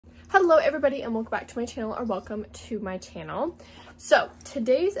Hello everybody and welcome back to my channel, or welcome to my channel. So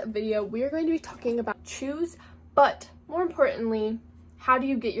today's video we are going to be talking about chews, but more importantly, how do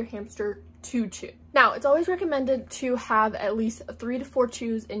you get your hamster to chew? Now, it's always recommended to have at least 3 to 4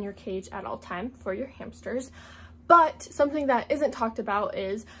 chews in your cage at all time for your hamsters, but something that isn't talked about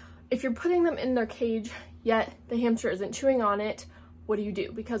is if you're putting them in their cage yet the hamster isn't chewing on it, what do you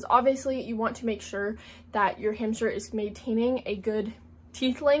do? Because obviously you want to make sure that your hamster is maintaining a good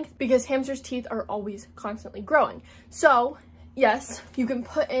teeth length, because hamsters' teeth are always constantly growing. So yes, you can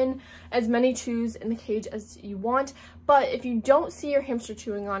put in as many chews in the cage as you want, but if you don't see your hamster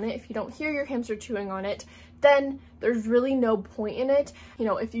chewing on it, if you don't hear your hamster chewing on it, then there's really no point in it. You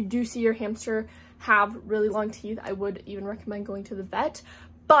know, if you do see your hamster have really long teeth, I would even recommend going to the vet,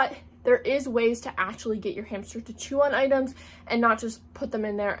 but there is ways to actually get your hamster to chew on items and not just put them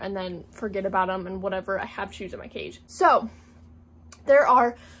in there and then forget about them and whatever, I have chews in my cage. So there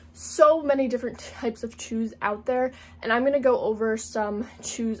are so many different types of chews out there, and I'm going to go over some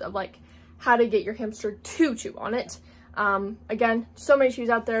chews of like how to get your hamster to chew on it. Again, so many chews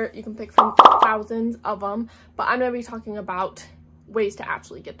out there, you can pick from thousands of them, but I'm going to be talking about ways to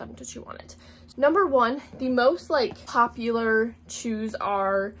actually get them to chew on it. Number one, the most like popular chews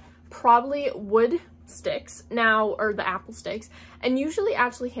are probably wood sticks now, or the apple sticks, and usually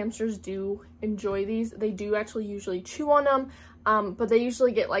actually hamsters do enjoy these. They do actually usually chew on them, but they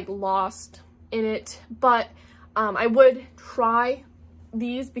usually get like lost in it. But I would try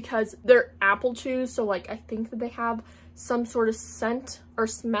these because they're apple chews, so like I think that they have some sort of scent or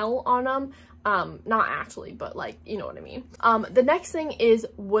smell on them. Not actually, but like, you know what I mean. The next thing is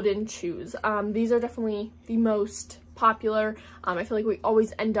wooden chews. These are definitely the most popular. I feel like we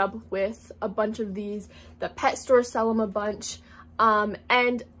always end up with a bunch of these. The pet stores sell them a bunch.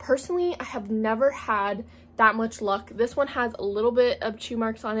 And personally, I have never had that much luck. This one has a little bit of chew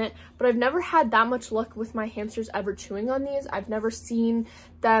marks on it, but I've never had that much luck with my hamsters ever chewing on these. I've never seen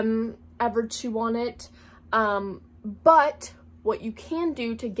them ever chew on it. But what you can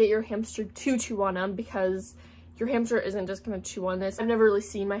do to get your hamster to chew on them, because your hamster isn't just going to chew on this. I've never really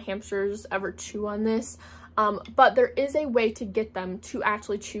seen my hamsters ever chew on this, but there is a way to get them to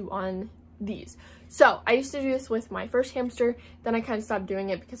actually chew on these. So I used to do this with my first hamster, then I kind of stopped doing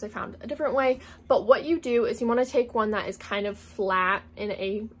it because I found a different way. But what you do is you want to take one that is kind of flat in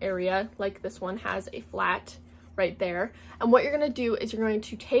a area, like this one has a flat right there. And what you're going to do is you're going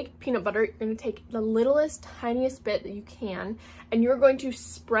to take peanut butter, you're going to take the littlest, tiniest bit that you can, and you're going to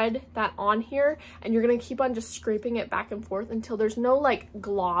spread that on here, and you're going to keep on just scraping it back and forth until there's no like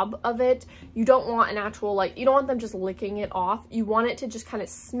glob of it. You don't want an actual, like, you don't want them just licking it off. You want it to just kind of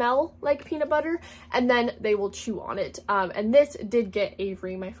smell like peanut butter, and then they will chew on it. And this did get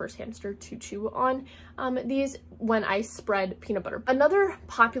Avery, my first hamster, to chew on these when I spread peanut butter. Another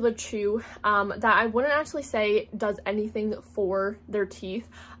popular chew that I wouldn't actually say does anything for their teeth,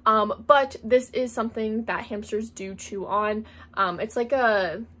 but this is something that hamsters do chew on. It's like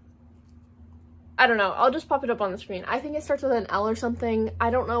a, I don't know, I'll just pop it up on the screen. I think it starts with an L or something.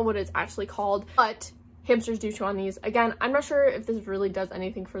 I don't know what it's actually called, but hamsters do chew on these. Again, I'm not sure if this really does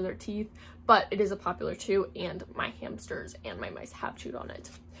anything for their teeth, but it is a popular chew, and my hamsters and my mice have chewed on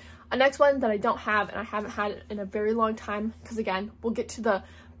it. A next one that I don't have, and I haven't had it in a very long time, because again, we'll get to the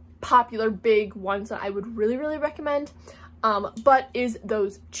popular big ones that I would really recommend, but is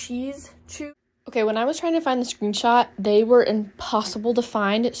those cheese chews. Okay, when I was trying to find the screenshot, they were impossible to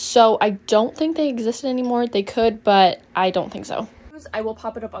find, so I don't think they existed anymore. They could, but I don't think so. I will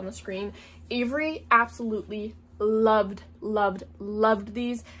pop it up on the screen. Avery absolutely loved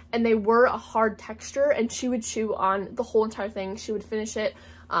these, and they were a hard texture, and she would chew on the whole entire thing. She would finish it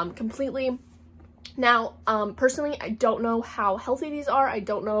completely. Now, personally, I don't know how healthy these are. I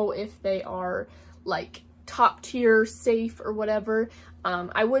don't know if they are like top tier safe or whatever.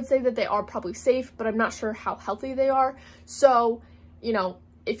 I would say that they are probably safe, but I'm not sure how healthy they are. So, you know,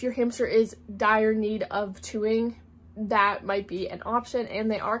 if your hamster is dire need of chewing, that might be an option, and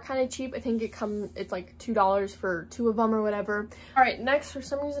they are kind of cheap. I think it's like $2 for 2 of them or whatever. All right, next, for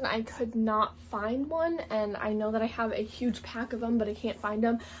some reason I could not find one, and I know that I have a huge pack of them, but I can't find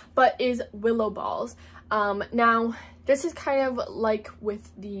them, but is willow balls. Now this is kind of like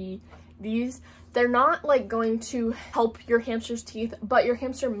with these, they're not like going to help your hamster's teeth, but your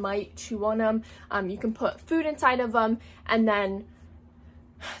hamster might chew on them. You can put food inside of them, and then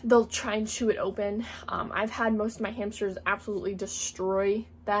they'll try and chew it open. I've had most of my hamsters absolutely destroy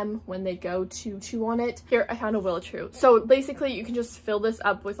them when they go to chew on it. Here, I found a willow chew. So basically you can just fill this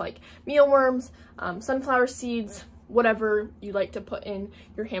up with like mealworms, sunflower seeds, whatever you like to put in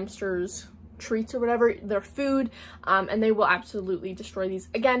your hamster's treats or whatever, their food, and they will absolutely destroy these.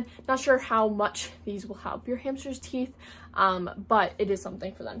 Again, not sure how much these will help your hamster's teeth, but it is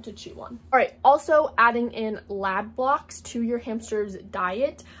something for them to chew on. All right, also adding in lab blocks to your hamster's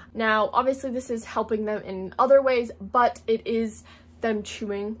diet. Now, obviously this is helping them in other ways, but it is them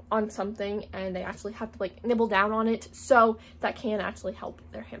chewing on something and they actually have to like nibble down on it, so that can actually help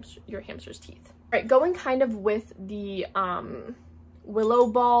your hamster's teeth. All right, going kind of with the willow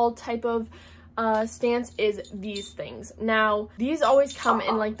ball type of stance is these things. Now, these always come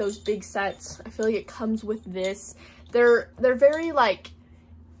in like those big sets. I feel like it comes with this. They're very like,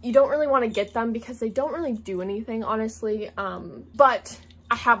 you don't really want to get them because they don't really do anything, honestly. But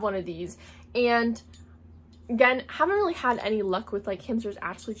I have one of these, and again, haven't really had any luck with like hamsters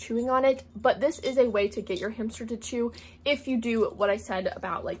actually chewing on it, but this is a way to get your hamster to chew if you do what I said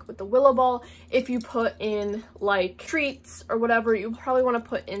about like with the willow ball. If you put in like treats or whatever, you probably want to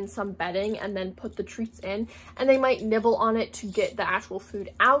put in some bedding and then put the treats in, and they might nibble on it to get the actual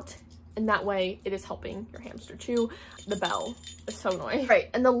food out, and that way it is helping your hamster chew. The bell is so annoying. Right,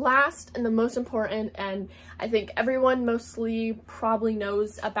 and the last and the most important, and I think everyone mostly probably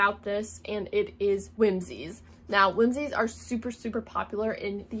knows about this, and it is whimsies. Now, whimsies are super popular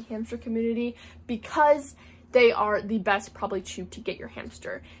in the hamster community because they are the best probably chew to get your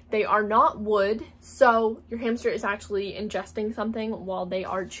hamster. They are not wood, so your hamster is actually ingesting something while they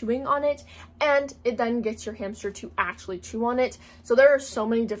are chewing on it, and it then gets your hamster to actually chew on it. So there are so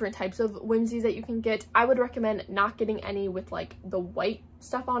many different types of whimsies that you can get. I would recommend not getting any with like the white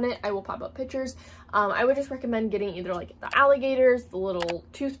stuff on it. I will pop up pictures. I would just recommend getting either like the alligators, the little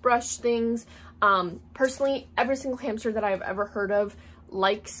toothbrush things. Personally, every single hamster that I've ever heard of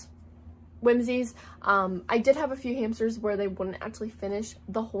likes whimsies. I did have a few hamsters where they wouldn't actually finish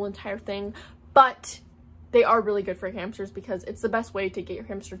the whole entire thing, but they are really good for hamsters because it's the best way to get your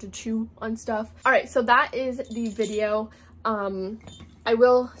hamster to chew on stuff. All right, so that is the video. I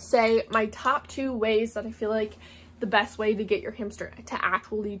will say my top 2 ways that I feel like the best way to get your hamster to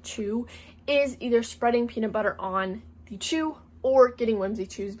actually chew is either spreading peanut butter on the chew or getting whimsy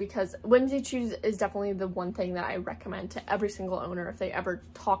chews, because whimsy chews is definitely the one thing that I recommend to every single owner if they ever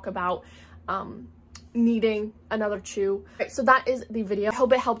talk about needing another chew. Okay, so that is the video. I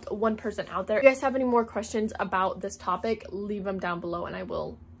hope it helped one person out there. If you guys have any more questions about this topic, leave them down below and I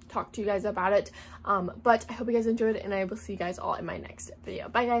will talk to you guys about it. But I hope you guys enjoyed it, and I will see you guys all in my next video.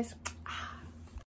 Bye guys.